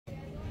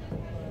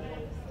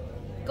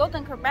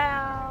Golden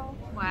Corral.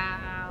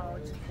 Wow,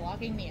 just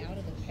vlogging me out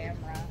of the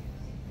camera.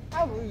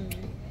 How rude.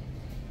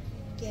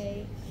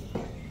 Gay.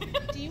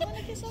 Do you want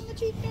to kiss on the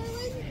cheek,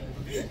 darling?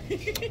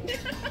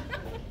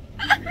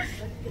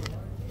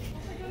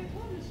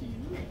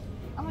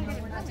 Oh my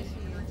god, We're not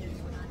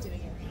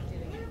doing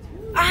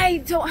it. I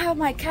don't have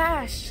my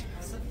cash.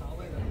 It's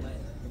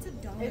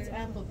 $1. It's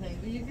Apple Pay,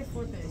 but you get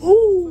 4 pays.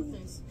 Ooh. 4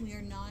 pays. We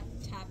are not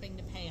tapping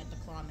to pay at the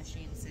claw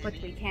machine, Sammy. But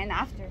we can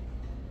after.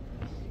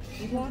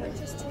 Water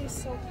just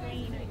tastes so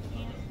plain. I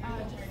can't.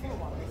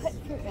 Put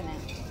fruit in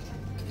it.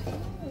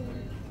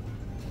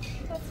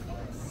 That's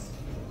nice.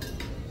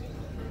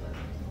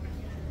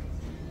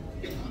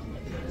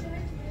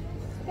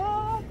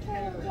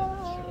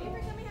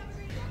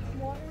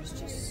 Water's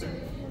just so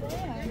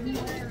bland.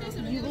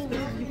 You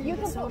can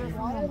put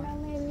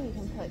watermelon, you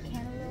can put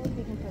cantaloupe,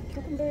 you can put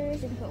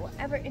cucumbers, you can put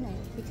whatever in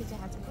it because it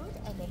has fruit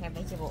and they have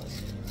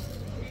vegetables.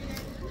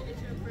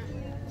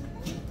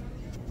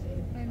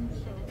 I'm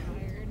so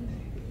tired.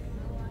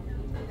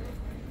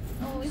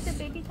 Oh, it's a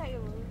baby tired.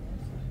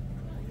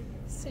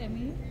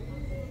 Sammy?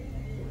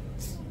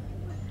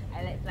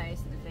 I like flowers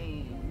to the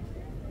thing.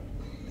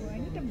 Do I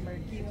need to murk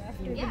you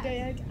after Yes. the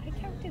day? I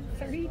counted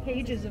 30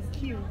 pages of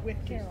Q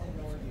with Carol.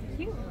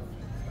 Q.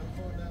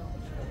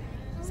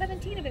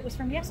 17 of it was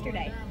from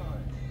yesterday.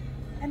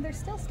 And there's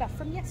still stuff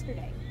from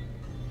yesterday.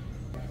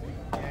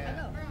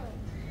 Hello.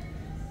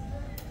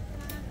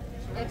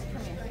 It's for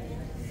me.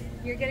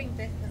 You're getting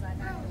bit because I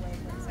backed away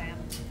from Sam.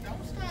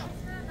 Don't stop.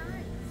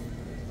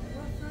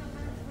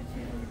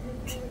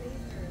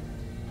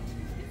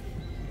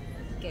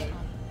 Okay.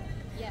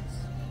 Yes.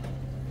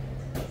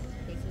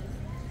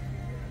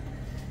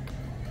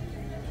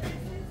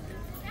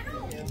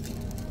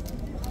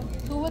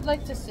 Who would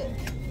like to sit?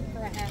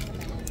 For a half a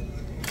minute.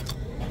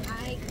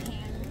 I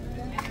can.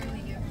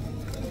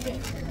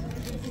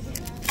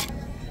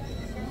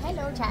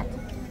 Hello, chat.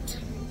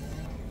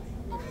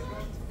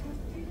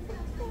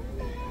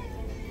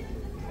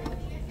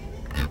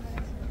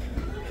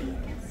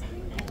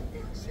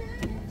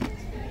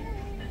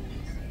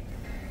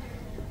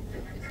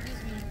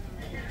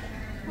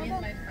 Me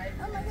and my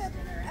 5-year-old Oh my god,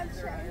 I'm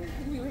trying.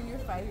 You and your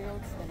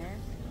 5-year-old's dinner.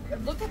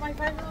 Look at my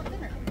 5-year-old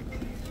dinner.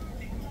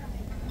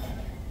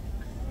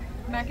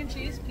 Mac and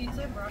cheese,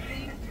 pizza,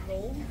 broccoli,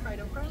 roll, fried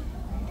okra.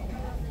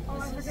 Oh,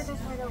 I forget this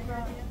fried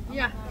okra.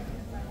 Yeah,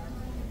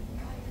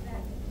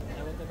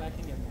 I will go back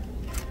and get more.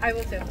 I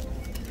will too.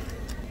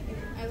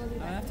 I will be I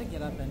back. have to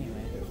get up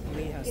anyway.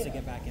 Lee has to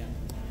get back in.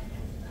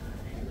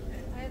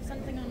 I have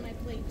something on my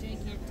plate Jay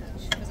can't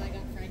touch because I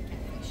got fried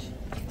catfish.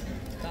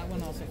 That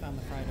one also found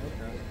the fried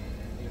okra.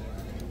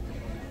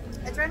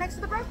 It's right next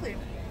to the broccoli.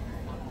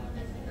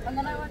 And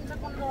then I went and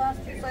took one of the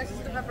last 2 slices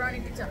of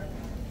pepperoni pizza.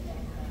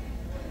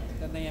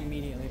 Then they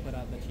immediately put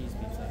out the cheese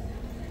pizza.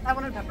 I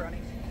wanted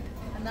pepperoni.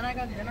 And then I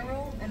got dinner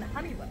roll and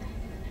honey butter.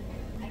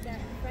 I got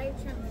fried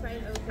shrimp,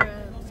 fried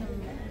okra,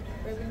 some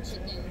urban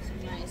chicken,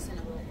 some rice, and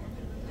a roll.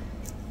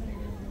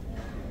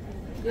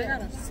 I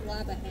got a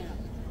slab of ham.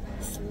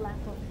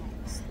 Slap of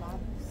ham. Slab.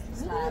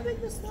 Look how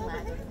big the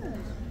slab of ham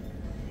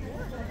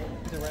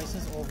is. The rice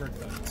is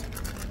overcooked.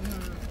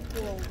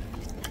 Cool.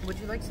 Would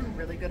you like some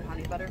really good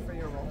honey butter for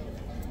your roll?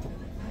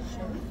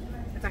 Sure.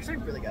 It's actually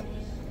really good.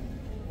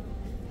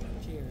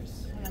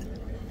 Cheers.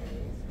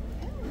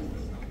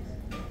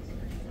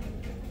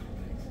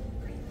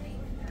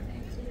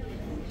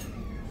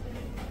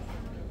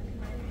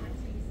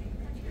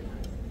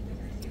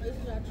 This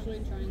is actually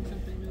trying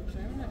something new because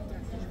I haven't had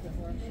catfish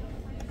before.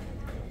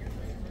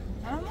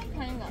 I don't like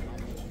trying that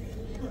much.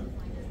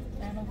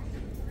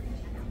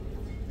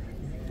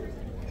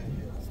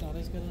 It's not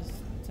as good as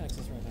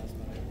Texas Roadhouse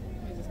butter.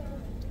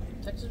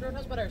 Texas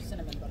Roadhouse butter or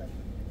cinnamon butter?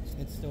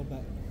 It's still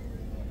better.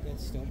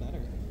 It's still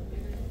better.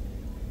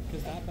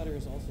 Because that butter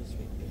is also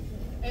sweet.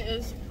 It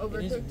is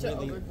overcooked It is to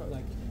really, overcooked.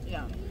 like,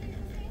 Yeah.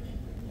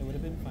 it would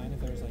have been fine if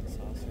there was like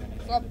sauce or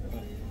anything. Yep. to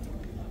put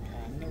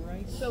on the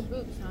rice. So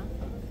boots, huh?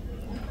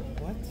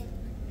 What?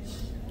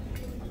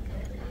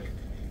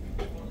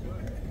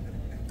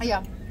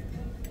 Yeah.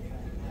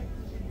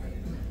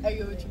 I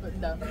get what you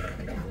put down.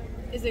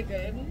 Is it good?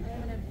 I haven't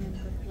had ham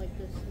cooked like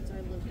this since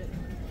I lived at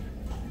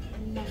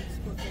months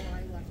before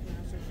I left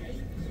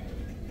Massachusetts.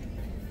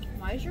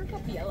 Why is your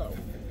cup yellow?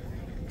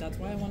 That's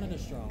why I wanted a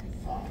straw.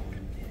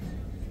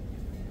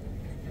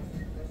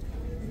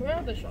 Where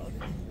are the straws?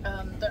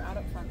 They're out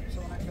up front,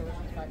 so when I show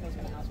this back, I was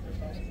gonna ask for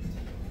straws.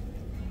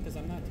 Because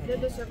I'm not touching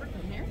Did the it. server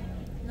come here?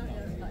 Not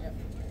yet. Not yet.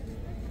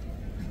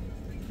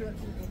 She went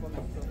to the people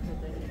next to us, so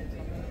they needed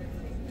something.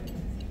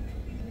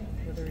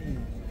 What are you?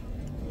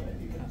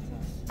 Hot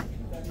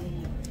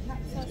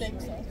sauce. Steak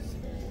sauce.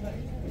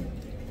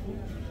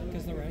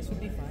 Because the rice would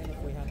be fine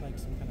if we had like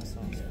some kind of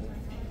sauce for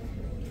it.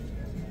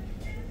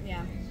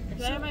 Yeah.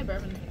 Can I have my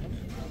bourbon?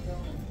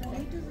 I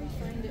need to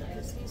re-find it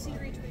because DC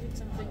retweeted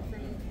something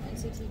from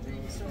NCT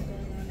Dream still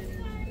going on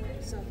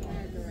in South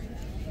America right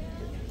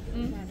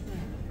now. Last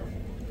night.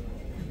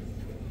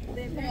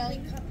 They apparently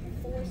cut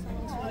 4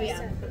 songs from the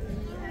set but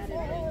only added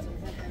Wings of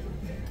Heaven,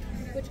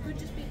 which could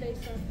just be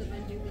based off the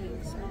menu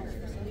being smaller,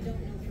 so we don't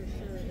know for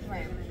sure if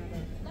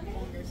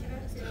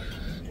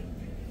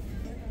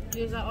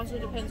Because that also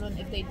depends on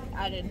if they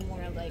added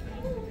more, like,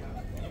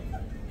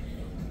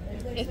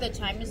 if the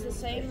time is the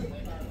same,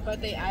 but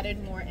they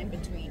added more in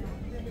between.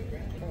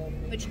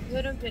 Which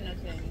could have been a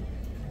thing.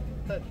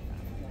 But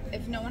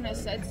if no one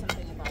has said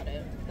something about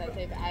it, that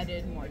they've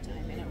added more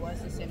time and it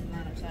was the same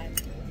amount of time,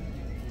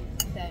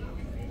 then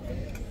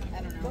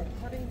I don't know.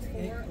 But cutting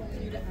 4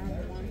 only to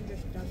add 1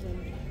 just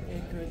doesn't.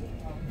 It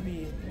could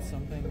be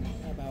something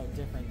about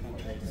different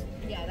countries.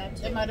 Yeah,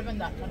 that's It might have been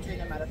that country,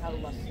 they might have had a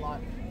less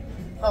slot.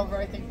 However,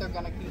 I think they're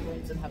gonna keep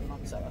Brains in Heaven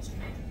on Ceres.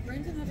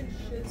 Brains in Heaven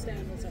should stay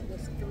on the set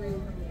list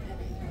through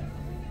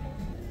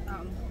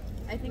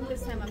I think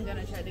this time I'm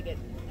gonna try to get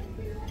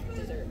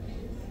dessert,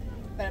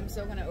 but I'm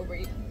still gonna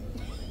overeat.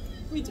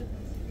 Me too.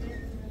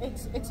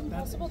 It's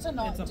impossible to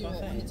not it's a do it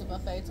buffet. when it's a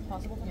buffet. It's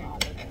impossible to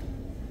not.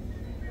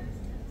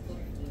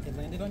 It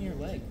landed on your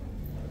leg.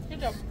 Good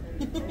job.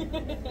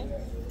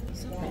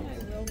 Something I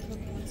will cook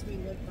once we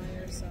live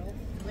by ourselves,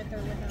 with or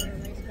without a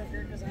rice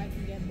cooker, because I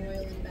can get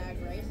boiling bag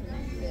rice and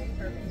I can live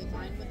perfectly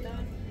fine with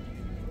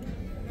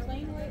that.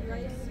 Plain white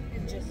rice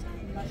and just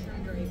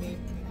mushroom gravy.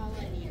 All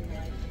I need in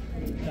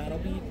life. That'll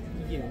be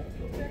you.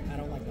 I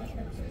don't like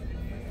mushrooms.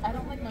 I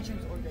don't like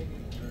mushrooms or gravy.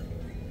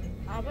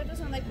 Alba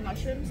doesn't like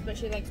mushrooms, but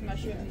she likes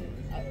mushroom,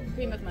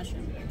 cream with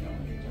mushroom.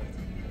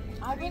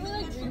 I really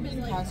like green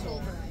bean casserole.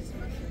 Pulverized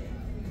mushroom.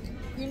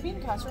 Green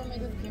bean casserole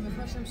made with cream with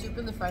mushroom soup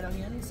and the fried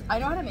onions. I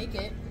know how to make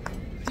it.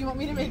 Do you want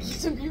me to make you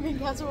some green bean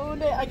casserole one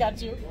day? I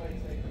got you.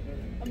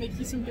 I'll make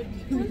you some good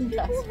green bean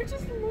casserole. We're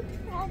just looking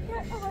back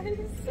at us.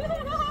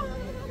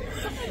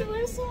 And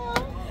we're so,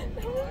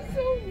 that was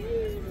so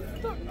mean.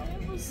 The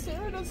man was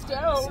staring us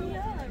down.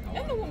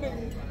 And the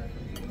woman.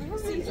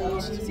 Cece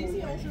also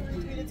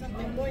retweeted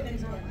something. Boy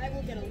next door, I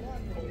will get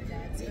along with your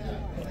dad. See you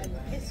along. I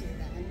will kiss your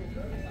dad.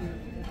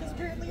 Because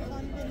apparently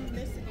London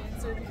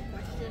misanswered a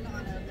question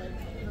on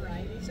a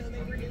variety show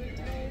they were doing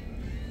today,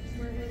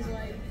 where it was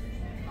like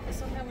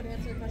somehow would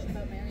answer a question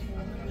about marrying a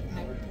woman with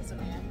I would kiss a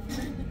man.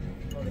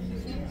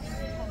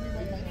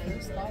 My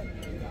first thought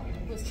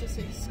was to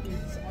say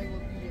Scoots, I will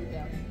be your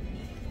dad.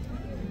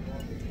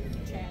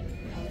 Chad.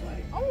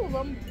 All of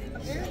them.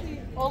 Apparently,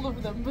 All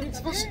of them, but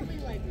especially.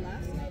 like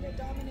last night at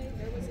Domino's,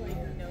 there was like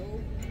no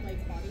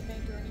like body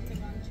paint or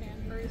anything on Chan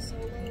for his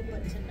solo,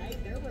 but tonight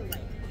there were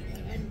like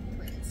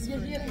handprints. Yeah,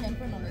 he had an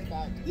imprint on his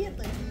back. He had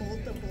like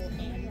multiple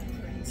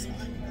handprints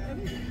on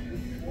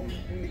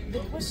him. The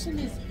question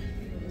is,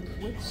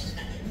 which,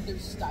 either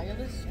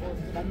stylist or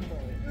member?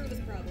 It was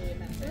probably a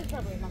member. It was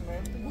probably a member.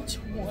 Which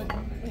one?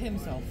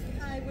 Himself.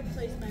 I would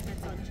place my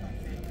bets on Chan.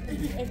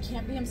 It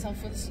can't be himself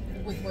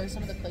with where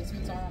some of the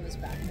placements are on his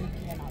back. He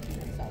cannot be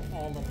himself.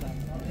 All of them.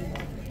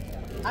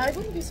 I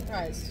wouldn't be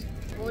surprised.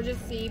 We'll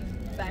just see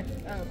back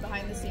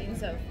behind the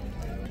scenes of.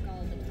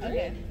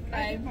 Okay.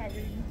 Bye.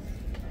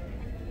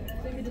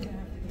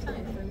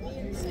 Time for me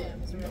and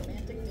Sam's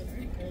romantic dinner.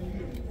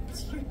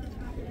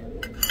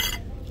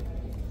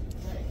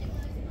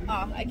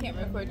 Ah, I can't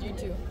record you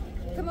too.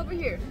 Come over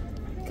here.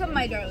 Come,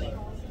 my darling.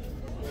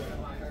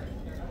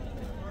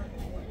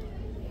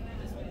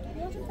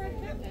 You want some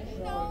fried catfish?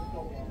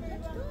 No.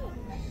 That's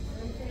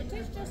good. It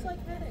tastes just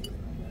like haddock.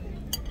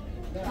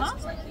 Huh?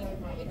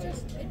 It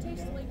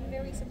tastes like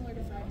very similar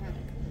to fried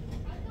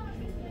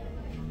haddock.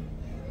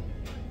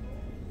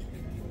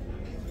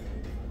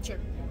 Sure.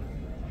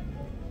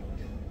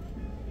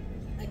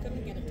 I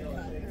couldn't get it to cut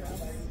or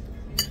else.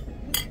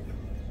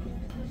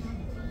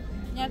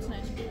 Yeah, it's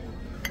nice.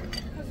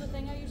 Because the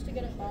thing I used to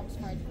get at Bob's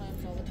Fried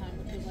Clams all the time,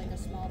 which was like a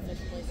small fish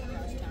place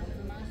across town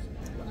from us,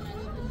 when I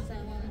lived in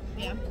Salem,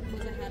 Yeah.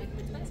 was a haddock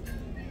with spicy.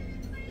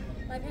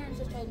 My parents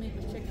just told me it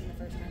was chicken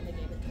the first time they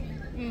gave it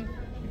to me.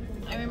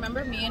 I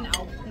remember me and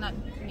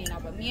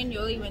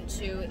Yoli went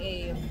to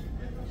a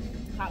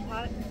hot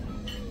pot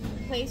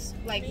place.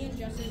 Like, Me and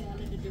Jesse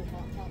wanted to do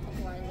hot pot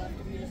before I left,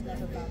 and we just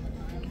never found the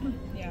time.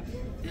 yeah.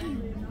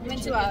 We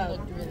went to Chicken a.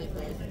 looked really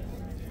good.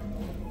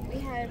 We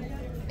had.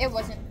 It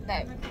wasn't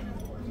that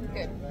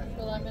good.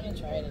 Well, I'm gonna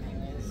try it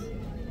anyways.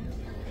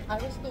 I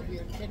was the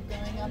weird kid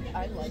growing up.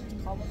 I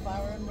liked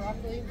cauliflower and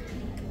broccoli.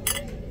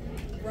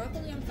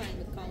 Broccoli I'm fine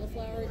with.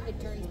 Cauliflower, it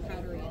turns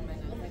powdery in my mouth.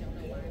 I don't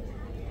know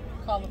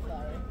why.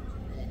 Cauliflower.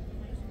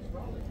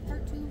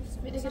 Part 2.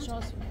 We did get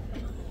Charles.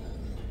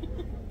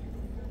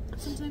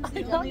 Sometimes I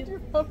the got only your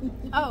phone.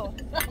 Oh.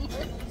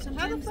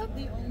 sometimes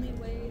the only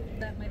way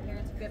that my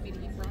parents could get me to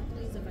eat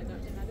broccoli is if I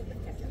got to have it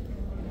with ketchup.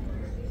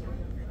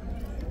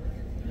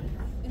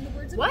 In the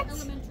words of What? my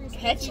elementary school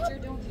Ketchup? teacher,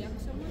 don't yuck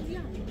someone's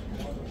yum.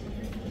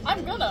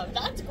 I'm gonna.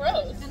 That's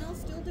gross. And I'll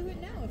still do it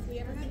now if we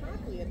ever have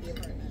broccoli at the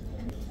apartment.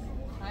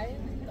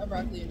 I'm a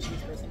broccoli and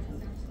cheese person.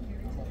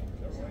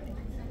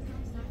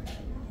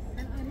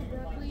 And I'm a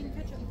broccoli and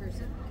ketchup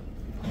person.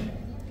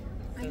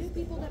 I knew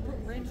people that put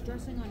ranch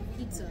dressing on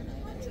pizza in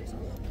elementary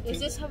school. Is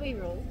this how we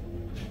roll?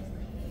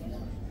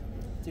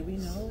 Do we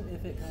know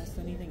if it costs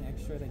anything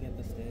extra to get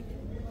the steak?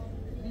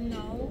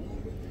 No.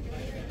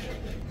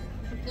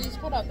 Please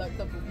put out that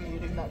clip of me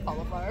eating that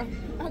cauliflower.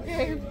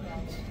 Okay.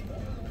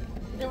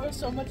 There was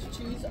so much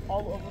cheese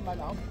all over my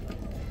mouth.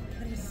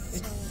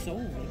 It's so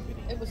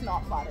liquidy. It was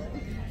not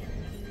flattering.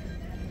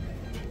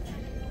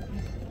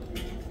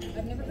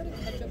 I've never heard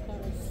of ketchup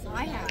bottles so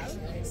I large have.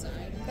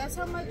 inside. That's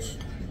how much.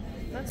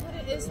 That's what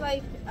it is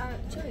like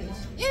at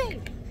Chili's. Yay!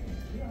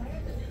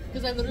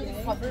 Because I literally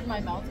covered my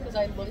mouth because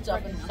I looked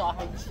up and saw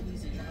how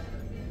cheesy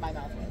my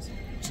mouth was.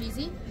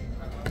 Cheesy.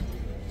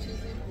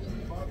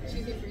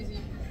 Cheesy, breezy.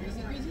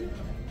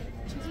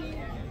 Cheesy?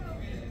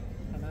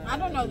 I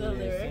don't know the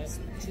lyrics.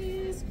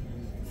 Cheese.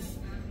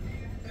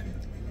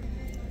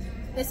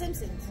 The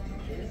Simpsons.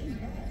 It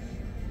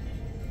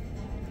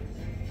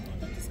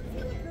doesn't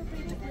feel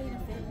appropriate to play in a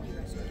family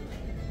restaurant.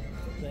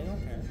 They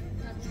don't care.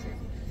 That's true.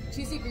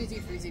 Cheesy, greasy,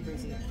 freezy,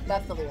 breezy.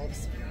 That's the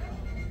lyrics.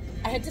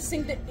 I had to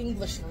sing the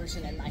English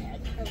version in my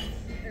head. Oh, Earth,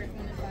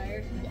 Wind, and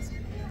Fire. Yes.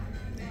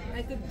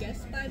 I could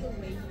guess by the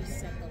way you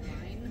said the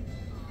line.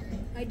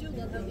 I do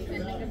love how the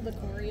ending of the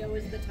choreo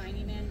is the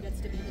tiny man gets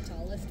to be the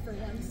tallest for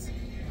once.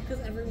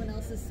 Because everyone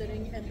else is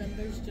sitting and then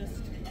there's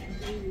just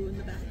blue in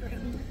the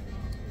background.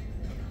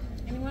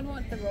 Anyone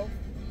want the rope?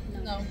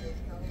 No.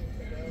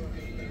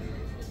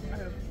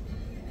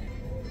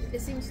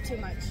 It seems too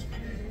much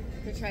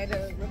to try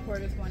to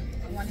record with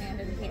one hand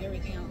and take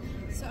everything out.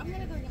 So I'm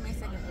gonna go get my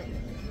second plate.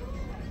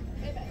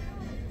 Bye-bye.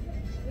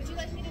 Would you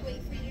like me to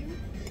wait for you?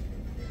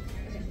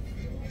 Okay.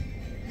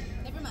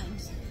 Never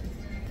mind.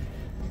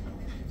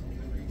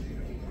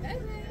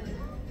 Bye-bye.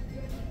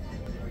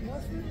 More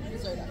food and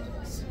dessert after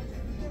this.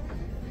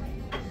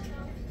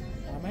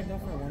 I might go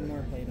for one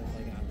more plate of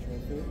like actual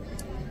food.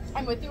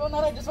 I'm with you on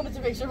that. I just wanted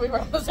to make sure we were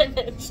on the same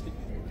page.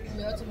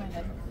 Yeah, that's in my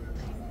head.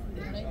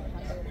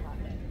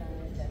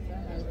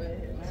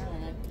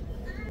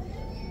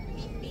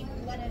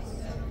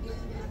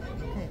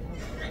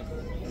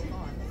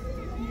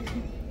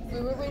 We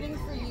were waiting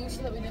for you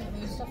so that we didn't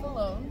leave stuff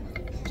alone.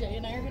 Jay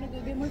and I are gonna go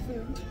get more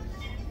food.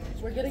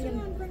 We're getting in.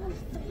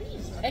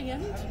 And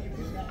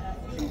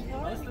we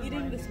are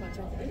eating this much.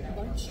 I ate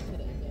lunch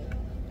today.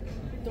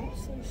 Don't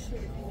say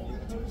shit if you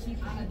want to keep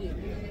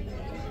eating.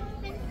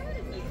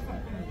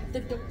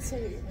 Then don't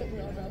say that we're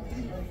around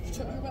too much.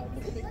 Shut your mouth.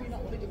 It'll make me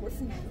not want to get more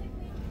food.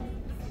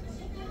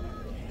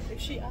 If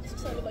she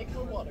asks, I would like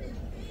her water.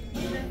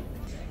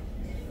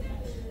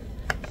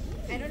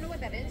 I don't know what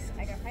that is.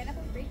 I got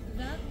pineapple free.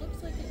 That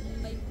looks like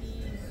it might be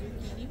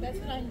zucchini. That's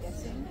what I'm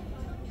guessing.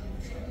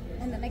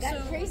 And then I got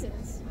So-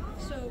 raisins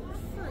So,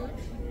 fruit,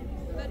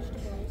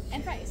 vegetables,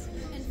 and fries.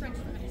 and french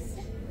fries.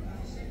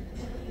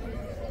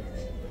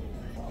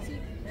 See,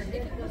 if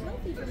it was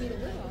healthy for me to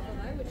live off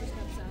of, I would just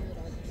have salad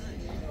all the time.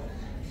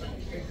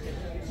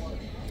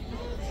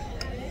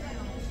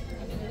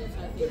 I mean, it is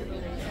healthy for me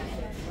to live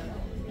off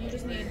of. You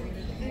just need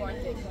more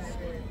things.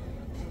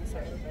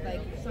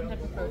 Like some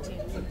type of protein,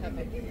 some type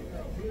of.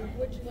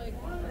 Which, like,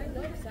 I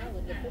love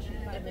salad with fish.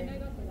 I think I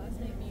got the last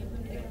night me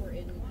and Nick were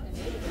in an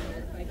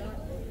Asian. I got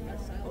a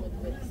salad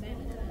with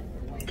salmon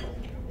in it.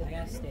 I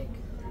got steak.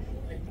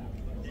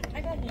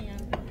 I got ham.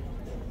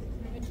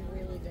 It's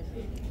really good.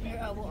 Your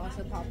elbow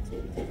also popped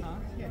too. Huh?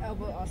 Your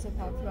elbow also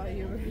popped while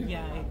you were.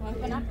 Yeah,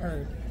 I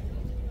heard.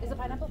 Is the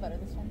pineapple better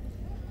this time?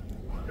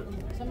 So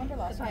I remember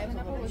last The time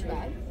pineapple was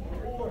bad.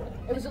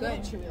 It was a little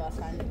good. chewy last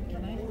time.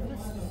 Can I have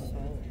this salt?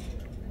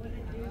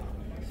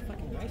 There's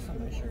fucking rice on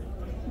my shirt.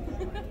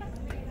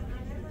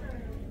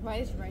 Why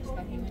is rice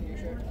fucking in your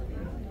shirt?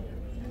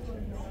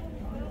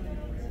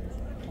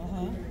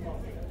 Uh-huh.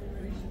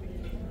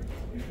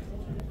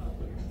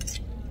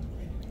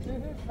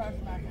 This is fresh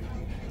mac and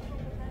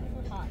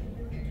cheese. Hot.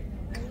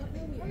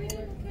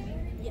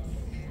 Yes.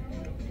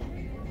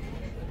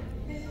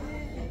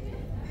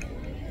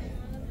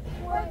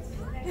 What?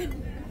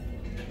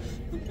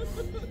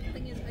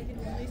 Thing is, I can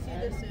only see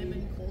the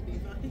salmon Colby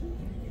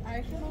vibe.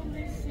 I can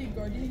only see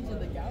Guardians of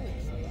the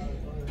Galaxy.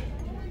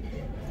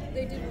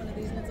 They did one of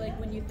these, and it's like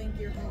when you think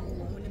you're home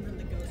alone, and then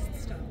the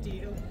ghosts talk to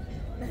you.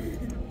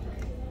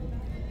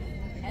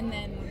 And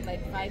then,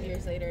 like 5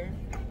 years later,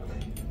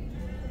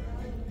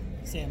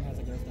 Sam has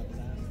a ghost up his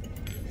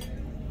ass.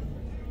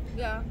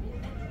 yeah.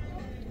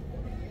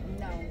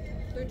 No,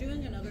 They're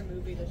doing another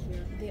movie this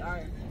year. they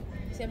are.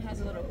 Sam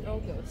has a little girl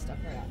ghost stuck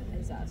her out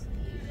his ass.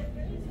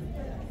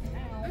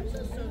 I'm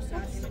just so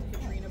sad him and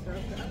Katrina broke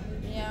up.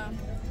 Yeah.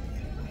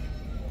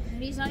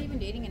 And he's not even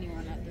dating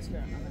anyone at this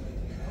current moment.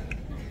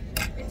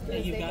 It's Yeah,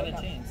 good. you they got a broke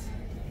up. chance.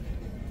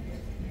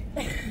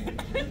 Have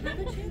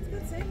a chance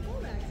with Sam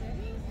Kovacs,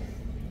 Sammy.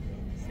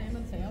 Sam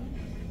and Sam?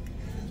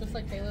 Just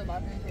like Taylor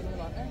Lautner and Taylor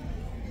Lautner?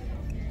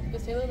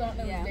 Because Taylor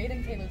Lautner Yeah. was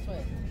dating Taylor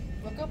Swift.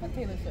 Broke up with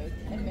Taylor Swift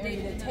and married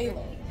Dated a another Taylor.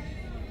 one.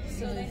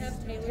 So they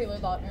have Taylor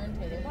Lautner and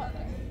Taylor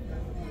Lautner.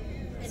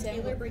 And Sam-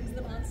 Taylor brings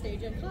them on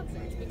stage at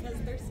concerts because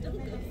they're still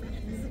good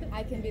friends.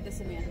 I can be the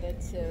Samantha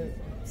to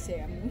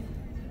Sam.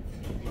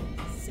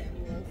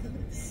 Samuel.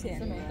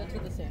 Samantha to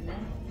the Samuel.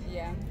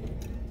 Yeah.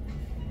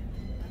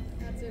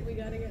 That's it, we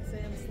gotta get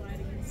Sam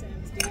sliding in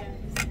Sam's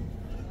DMs.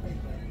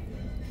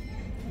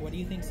 What do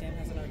you think Sam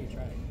hasn't already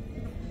tried?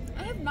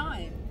 I have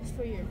not, just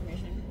for your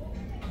information.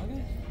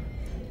 Okay.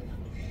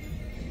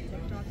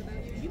 TikTok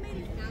about you. You made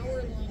an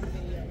hour-long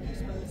video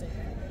exposing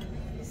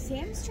her.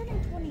 Sam's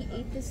turning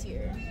 28 this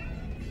year.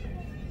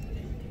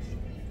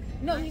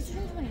 No, he's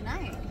turning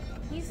 29.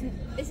 Is he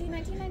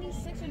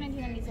 1996 or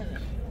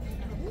 1997?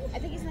 I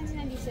think he's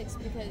 1996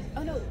 because.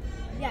 Oh no,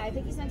 yeah, I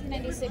think he's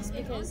 1996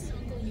 because.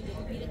 Uncle you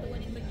didn't meet at the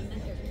wedding, but you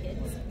met their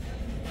kids.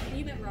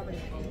 You met Robert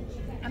and Paul.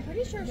 I'm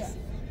pretty sure Yeah.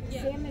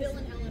 Yeah, Sam Bill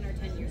and Ellen are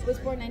 10 years was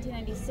apart. born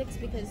 1996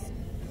 because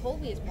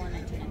Colby is born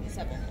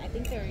 1997. I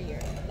think they're a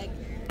year, like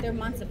they're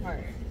months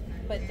apart,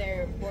 but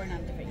they're born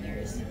on different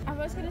years. I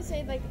was gonna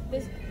say like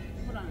this.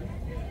 Hold on,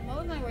 what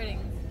was my wording?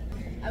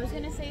 I was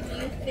gonna say, do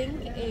you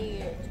think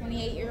a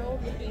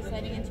 28-year-old would be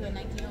sliding into a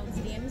 19-year-old's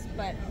DMs?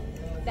 But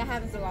that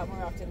happens a lot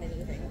more often than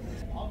you think.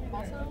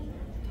 Also,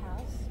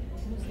 Cass,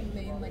 who's the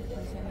main like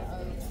person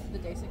of the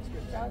Day 6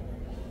 group chat,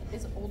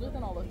 is older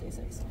than all of Day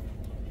 6.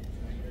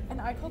 And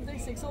I called Day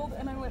 6 old,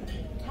 and I went,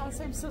 Cass,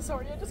 I'm so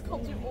sorry, I just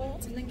called you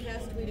old. And then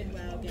Cass tweeted,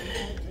 wow, again,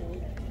 all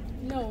old.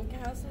 No,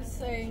 Cass was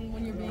saying,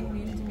 when you're being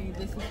mean to me,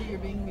 this is who you're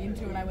being mean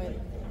to, and I went,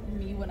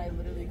 me, when I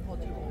literally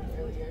called you old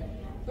earlier.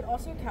 But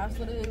also, Cass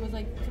literally was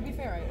like, to be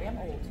fair, I am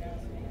old.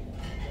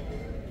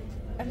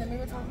 And then we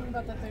were talking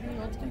about that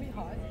 30-year-olds can be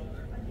hot.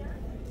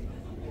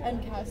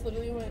 And Cass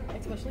literally went,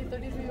 especially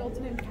 33-year-olds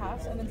named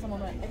Cass, and then someone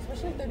went,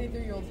 especially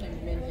 33-year-olds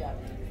named Minhyuk.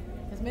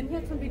 Because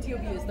Minhyuk from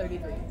BTOB is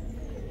 33.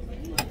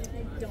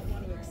 I don't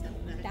want to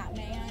accept that. That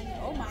man,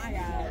 oh my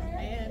god.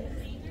 And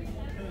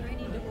I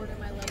need to order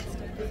my light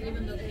stuff because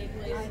even though Pay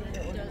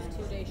Place does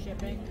 2-day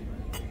shipping,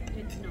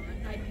 it's not.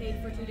 I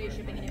paid for 2-day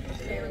shipping and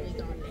it barely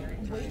got there.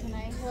 Wait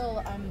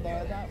till I'm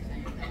there that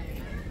week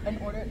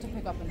and order it to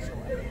pick up in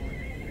store.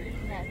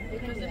 Yeah, we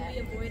can Because do then that. we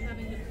avoid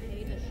having to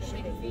pay the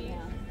shipping fee.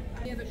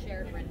 Yeah. We have a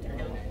shared rent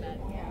account that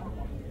Yeah.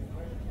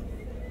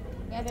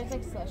 Yeah, there's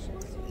like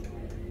slushes.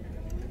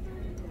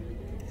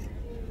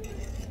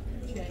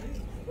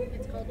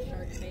 it's called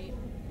shark bait.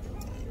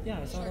 Yeah,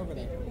 I saw it over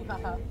there. Ooh,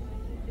 haha.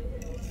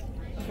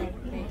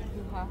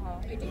 Haha.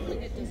 I do want to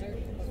get dessert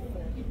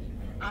before.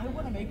 I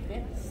want to make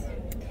this.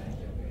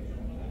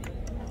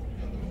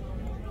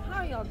 How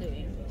are y'all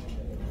doing?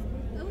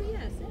 Oh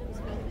yeah, Sam's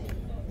filming.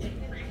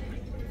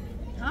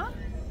 Huh?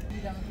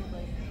 You done with your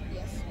plate?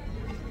 Yes.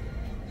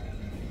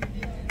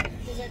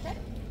 Dessert time?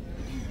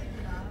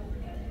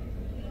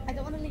 I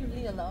don't want to leave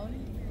Lee alone.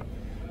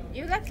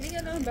 You left me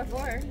alone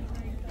before.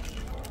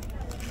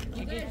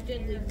 You guys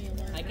did leave me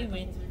alone. I can for a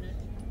wait. minute.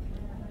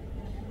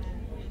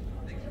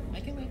 I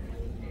can wait.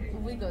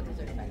 We go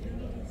dessert time.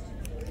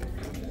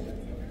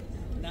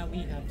 Now we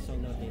have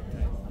solo date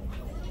time.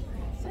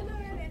 Solo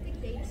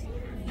romantic dates.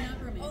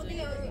 Not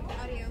romantic.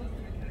 Audio.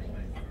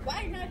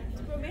 Why not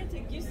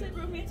romantic? You said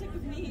romantic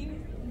with me.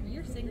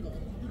 You're single.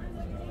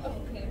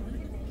 Okay.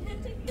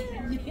 Can't take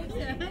that.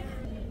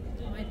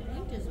 My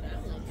point is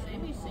valid.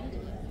 Sammy's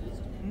single at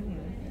least.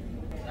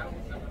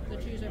 Mm-hmm. The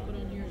cheese I put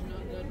on here is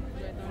not good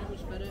because I thought it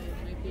was feta.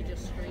 It might be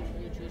just straight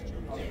blue cheese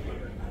chunks.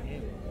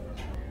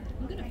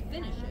 I'm gonna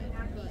finish it,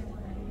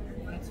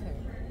 but That's fair.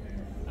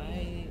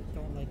 I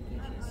don't like blue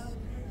cheese.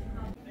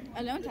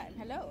 Alone time.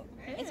 Hello.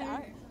 It's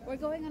art. We're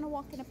going on a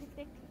walk and a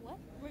picnic. What?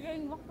 We're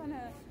going to walk on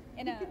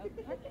in a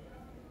park.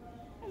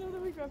 I know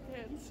that we grabbed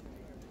hands.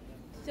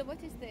 So what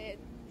is the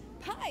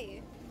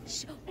pie?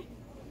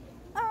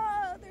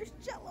 Oh, there's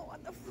Jello on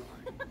the floor.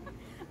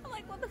 I'm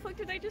like, what the fuck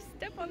did I just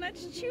step on?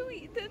 That's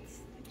chewy. That's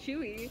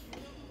chewy.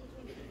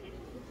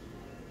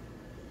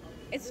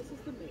 It's This is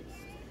the mixed.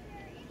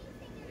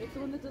 It's the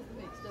one that does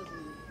the mix, doesn't it?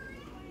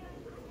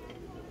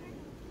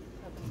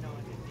 I have no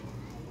idea.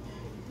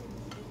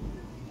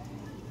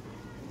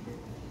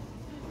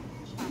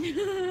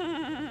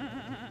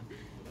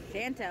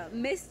 Fanta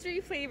mystery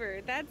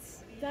flavor. that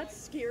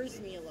scares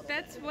me a little.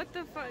 That's what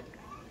the fuck.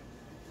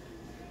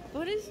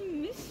 What is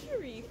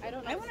mystery? I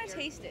don't know. I want to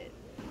taste it.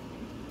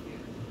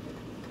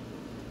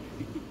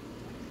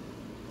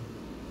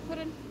 Put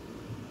in.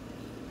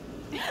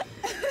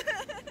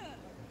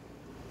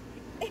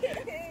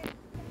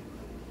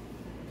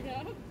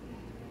 Yeah.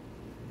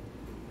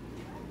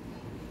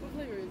 What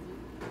flavor is it?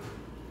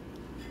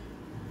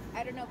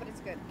 I don't know, but it's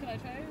good. Can I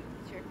try it?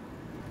 Sure.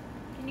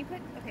 Can you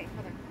put? Okay,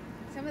 hold on.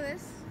 Some of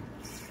this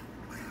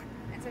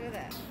and some of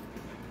that.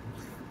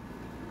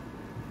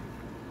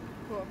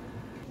 Cool.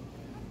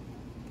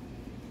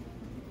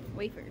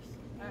 Wafers.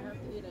 I have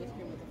to eat ice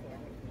cream with a fork.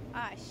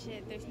 Ah,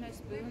 shit. There's no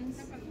spoons.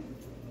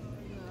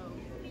 No.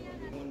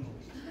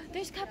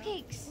 There's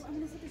cupcakes. I'm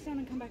gonna sit this down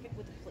and come back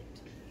with a plate.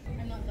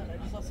 I'm not done. I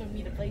just also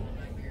need a plate,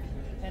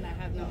 and I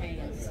have no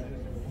hands.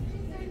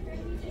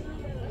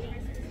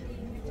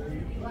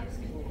 I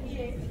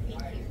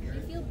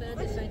feel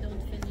bad if I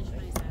don't finish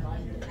my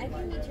salad. I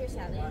can eat your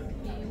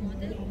salad. Do you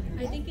want it?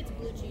 I think it's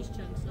blue cheese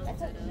chunks, not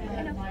feta.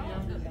 I know.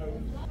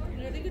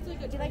 And I think it's like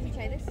a. Would you like to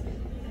try this? No,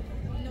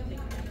 thank you.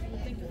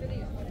 Well, thank you for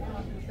the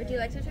offer. Would you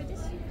like to try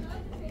this?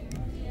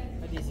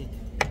 What is it?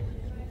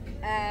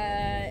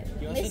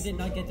 You also Miss- did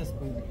not get a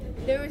spoon.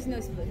 There was no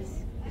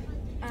spoons.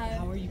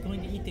 How are you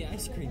going to eat the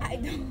ice cream? I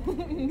don't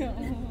know.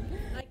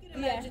 I can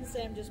imagine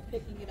Sam just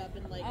picking it up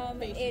and like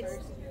face It's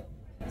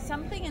first.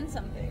 something and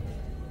something.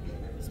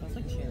 It smells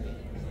like cherry.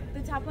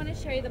 The top one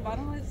is cherry. The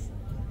bottom is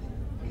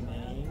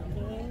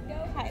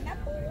Mango?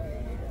 pineapple.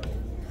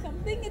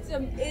 Something. It's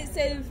a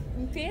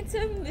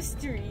phantom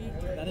mystery.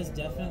 That is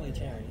definitely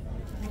cherry.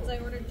 Because I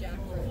ordered Jack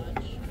for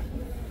lunch.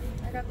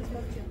 I got the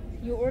smoked chili.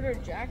 You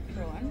ordered Jack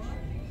for lunch.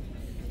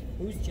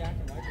 Who's Jack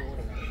and why'd you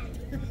order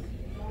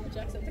it?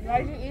 Jack said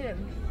Why'd you eat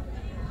him?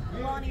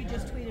 Lonnie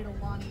just tweeted a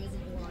Lonnie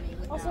isn't Lonnie.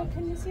 Also,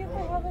 can you see if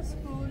I have a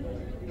spoon?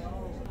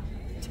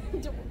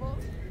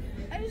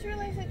 I just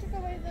realized I took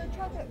away the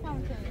chocolate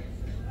fountain.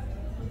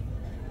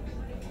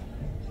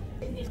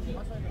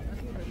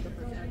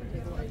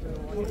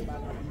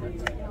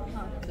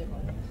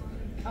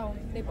 Oh,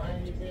 they bought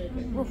it.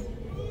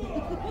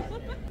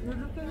 You're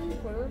just getting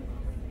footage?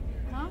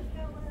 Huh?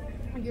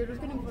 You're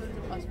just getting footage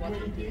of us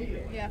watching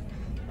TV? Yeah.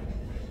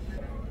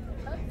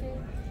 Okay.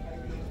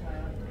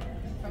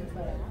 From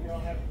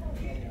FedEx.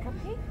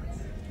 Cupcakes?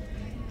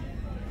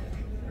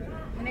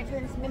 When it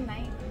turns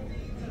midnight,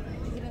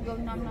 you're gonna go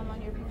nom nom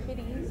on your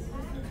kitties.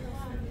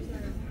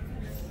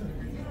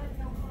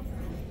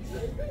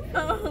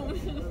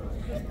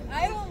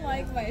 I don't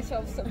like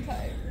myself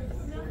sometimes.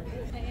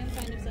 I am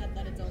kind of sad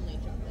that it's only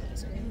chocolate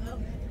ice cream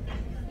though.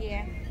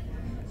 Yeah.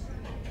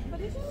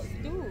 But it's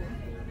just do.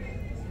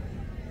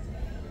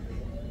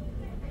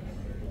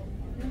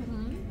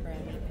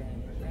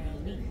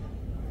 Brownie.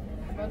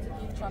 I'm about to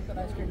eat chocolate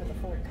ice cream with a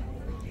fork.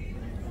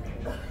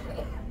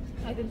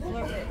 I can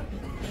slurp it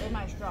with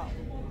my straw.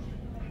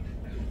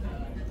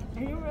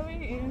 Are you really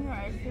eating your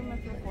ice cream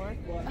with your fork?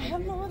 I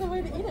have no other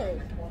way to eat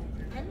it.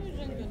 I'm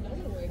using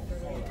another way for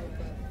it.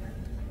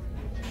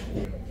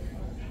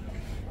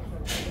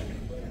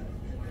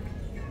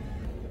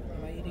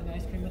 Am I eating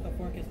ice cream with a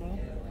fork as well?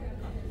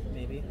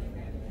 Maybe.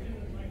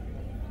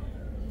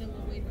 No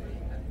way for it.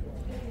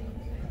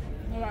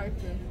 I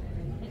like it.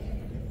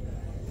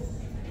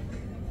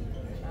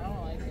 I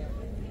don't like it.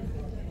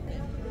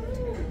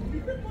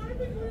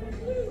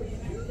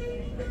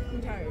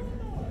 I'm tired.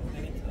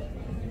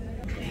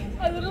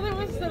 I literally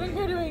was sitting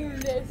here doing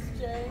this,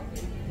 Jay.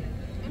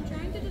 I'm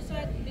trying to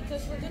decide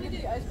because we're gonna Get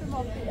get the ice cream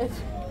off the edge.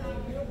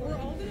 we're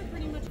all gonna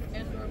pretty much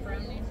get our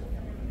brownies.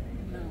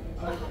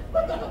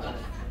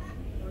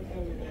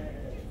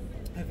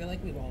 I feel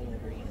like we've all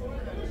overeaten.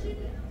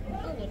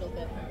 A little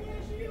bit.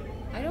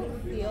 I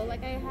don't feel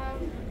like I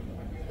have.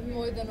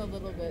 More than a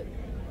little bit.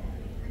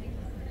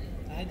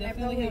 I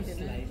definitely probably have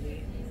didn't.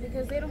 slightly.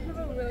 Because they don't have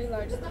a really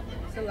large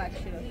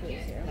selection of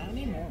foods here. Not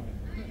anymore.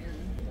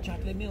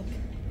 Chocolate milk.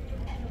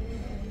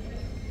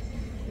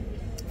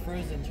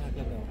 Frozen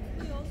chocolate milk.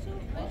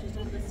 I just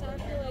had the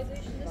sad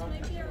realization this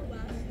might be our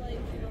last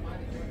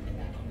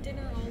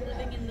dinner all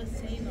living in the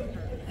same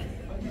apartment.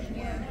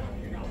 Yeah.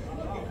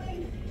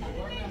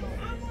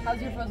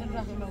 How's your frozen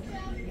chocolate milk?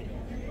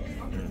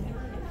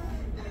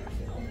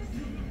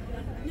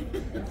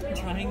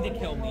 Trying to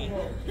kill me.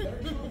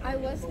 I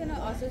was gonna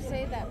also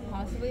say that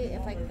possibly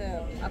if like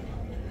the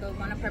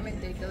one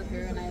apartment did go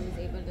through and I was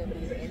able to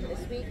move in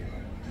this week,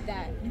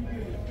 that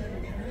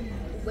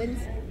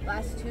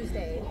last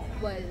Tuesday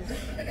was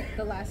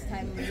the last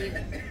time we'd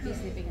be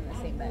sleeping in the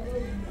same bed.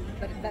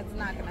 But that's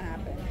not gonna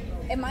happen.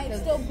 It might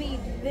still be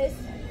this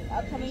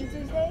upcoming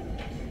Tuesday.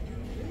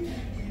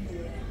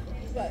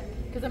 But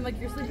Because I'm like,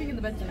 you're sleeping in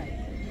the bed tonight.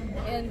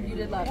 And you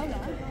did last I don't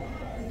night. know.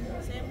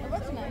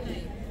 What's tonight?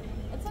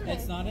 It's Sunday.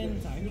 It's not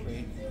in time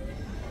tree.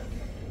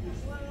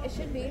 It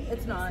should be.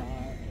 It's not.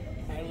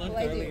 I looked Well,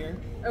 I do. earlier.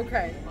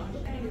 Okay. I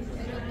don't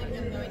think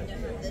I'm going to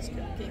have this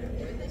cupcake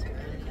or this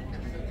brownie.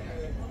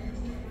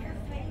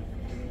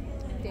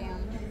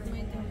 Damn.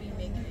 Reminds me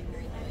making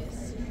angry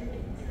noise.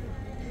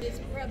 It's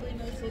probably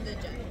mostly the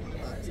Jack in the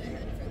Box I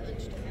had for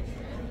lunch tonight.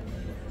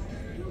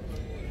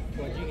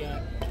 What'd you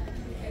get?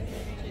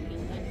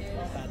 Chicken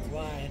tenders. That's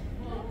why.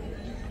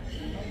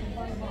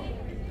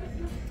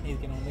 You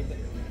can only put.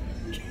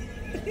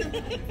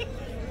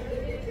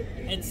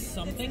 It's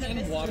something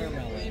and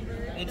watermelon.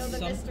 It's the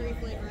mystery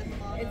flavor at the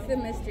bottom. It's the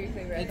mystery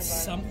flavor at It's the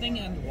bottom. something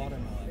and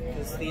watermelon.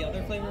 Because the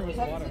other flavor was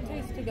How does it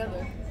watermelon. taste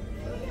together?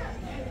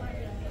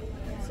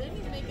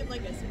 Sammy's making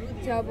like a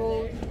smoothie.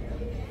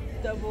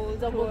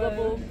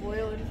 Double,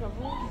 boil and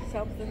trouble.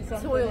 something.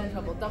 Toil and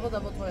trouble. Double,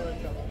 toil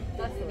and trouble.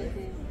 That's the word.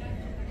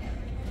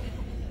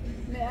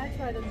 May I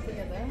try them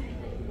together?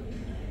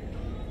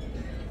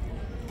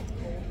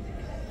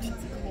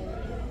 It's cold.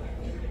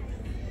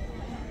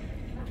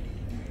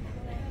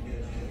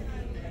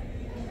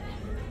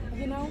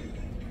 You know,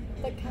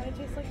 that kind of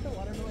tastes like the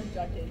watermelon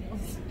Jack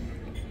Daniels.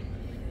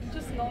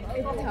 Just not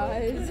It alcohol.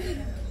 does.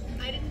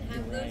 I didn't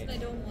have those and I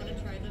don't want to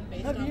try them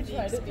based Have on you the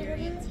tried it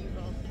experience you've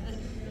all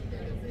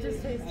had.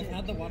 Just taste I've it.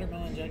 had the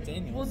watermelon Jack Well,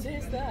 Daniels.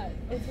 taste that.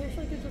 It tastes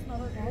like it's just not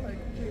alcoholic.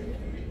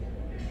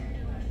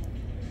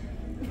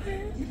 She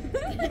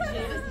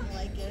doesn't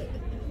like it.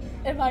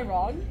 Am I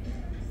wrong?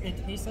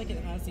 It tastes like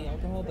it has the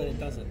alcohol, but it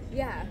doesn't.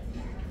 Yeah.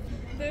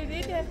 They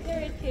did have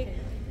carrot cake.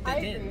 They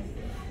I did. agree.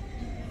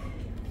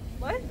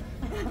 What?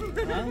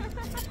 Huh?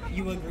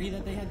 You agree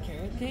that they had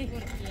carrot cake?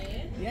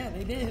 Yeah. Yeah,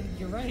 they did.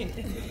 You're right.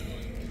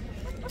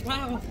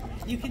 Wow,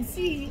 you can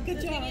see. Good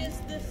The job. thing is,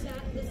 the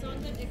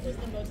song that Nick was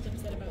the most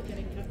upset about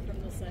getting cut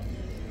from the set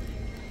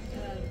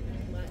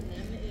in Latin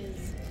M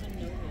is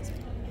Unknown as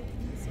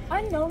well.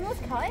 Unknown was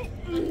cut?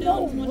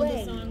 Unknown's one of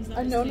the songs that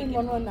was Unknown and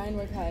taken. 119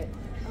 were cut.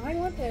 I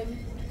want them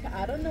to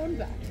add Unknown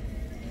back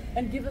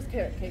And give us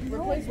carrot cake.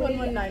 No, Replace wait.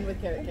 119 with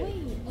carrot cake.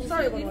 Wait.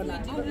 Sorry, So if we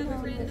 119. do have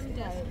a random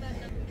death,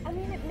 I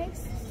mean, it makes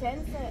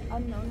sense that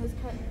unknown was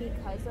cut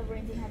because of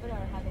Rains in Heaven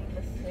are having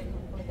the same,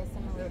 like a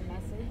similar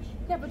message.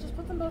 Yeah, but just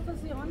put them both as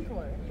the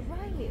encore.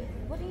 Right.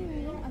 What do you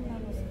mean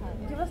unknown was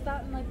cut? Give us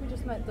that and Like We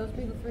Just Met. Those would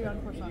be the 3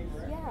 encore songs.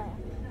 Yeah.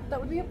 That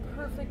would be a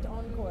perfect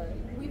encore.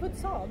 We would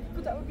sob,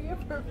 but that would be a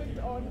perfect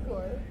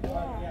encore.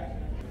 Yeah.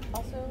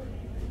 Also,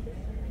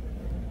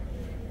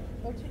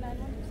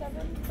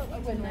 029127? Oh,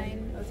 wait,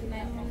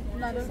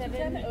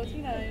 029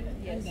 029.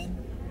 Yes.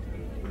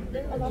 A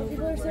lot of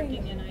people are saying.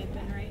 working in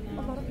Ivan right A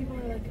now. lot of people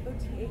are like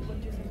 028,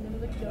 127. And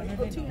I'm like, no,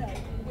 029.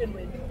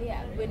 Win-win.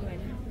 Yeah, win-win.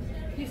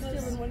 He's still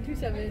in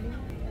 127.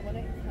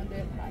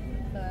 1-800 hot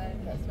and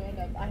fun. That's one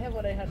up. I have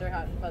 1-800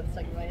 hot and fun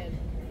stuck in my head.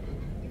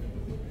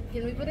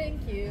 Can we put it in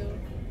queue?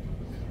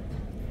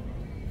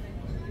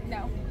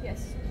 No.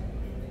 Yes.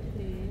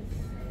 Please.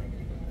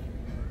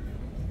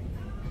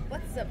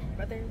 What's up,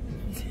 brother?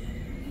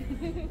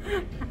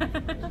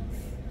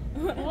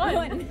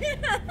 One.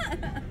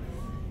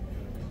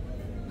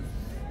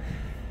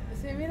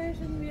 Sammy and I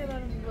shouldn't be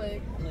allowed to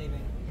like. I'm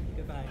leaving.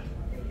 Goodbye.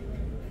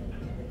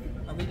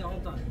 Are we all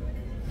done?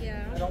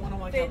 Yeah. I don't want to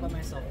walk out by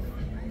myself.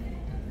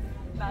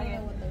 I don't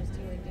know what those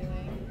two are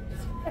doing.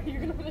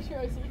 You're gonna finish your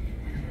IC.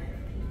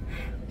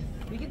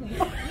 We can leave.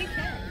 We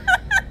can.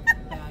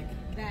 Bag.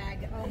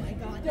 Bag. Oh my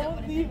god.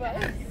 Don't leave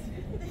us.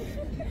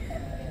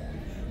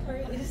 Or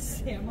is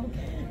Sam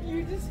okay?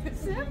 You just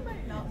Sam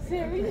might not.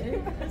 Sammy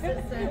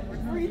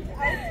breathe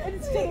out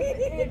instead of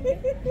in.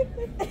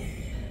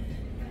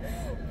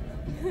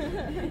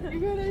 You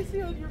got IC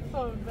on your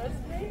phone, best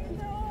mate.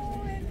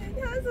 No, and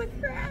it has a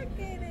crack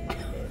in it.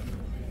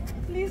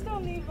 Please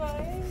don't leave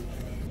us.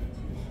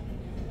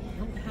 I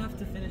don't have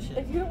to finish it.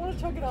 If you don't want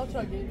to chug it, I'll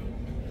chug it.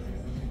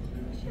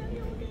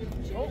 Shelly will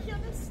give Jake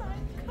a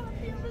signed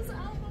copy of his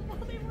album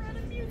while they were at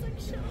a music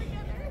show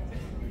together.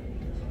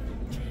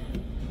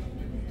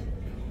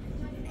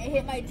 I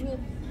hit my jewel.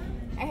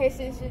 I hit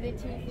scissors to the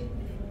teeth.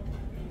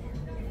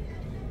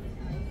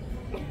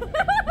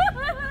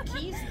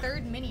 Key's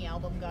third mini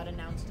album got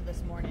announced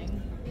this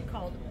morning,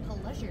 called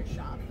Pleasure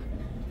Shop.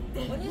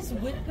 What is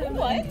with them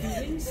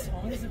doing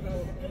songs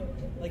about,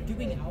 like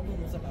doing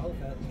albums about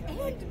that?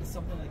 Like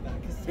something like that.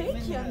 Because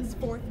Taehyun's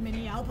fourth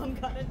mini album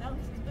got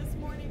announced this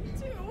morning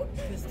too.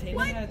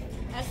 Taehyun had,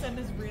 SM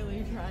is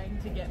really trying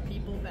to get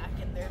people back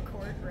in their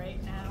court right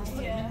now.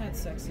 Taehyun had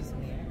Sex Is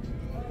Me.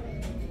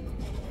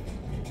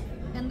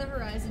 And the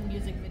Horizon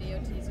music video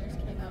teasers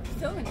came out.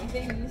 So many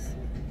things.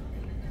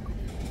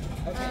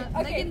 Okay.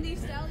 Megan Thee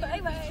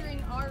Stallion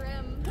featuring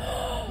RM.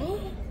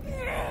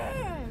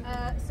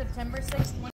 September 6th.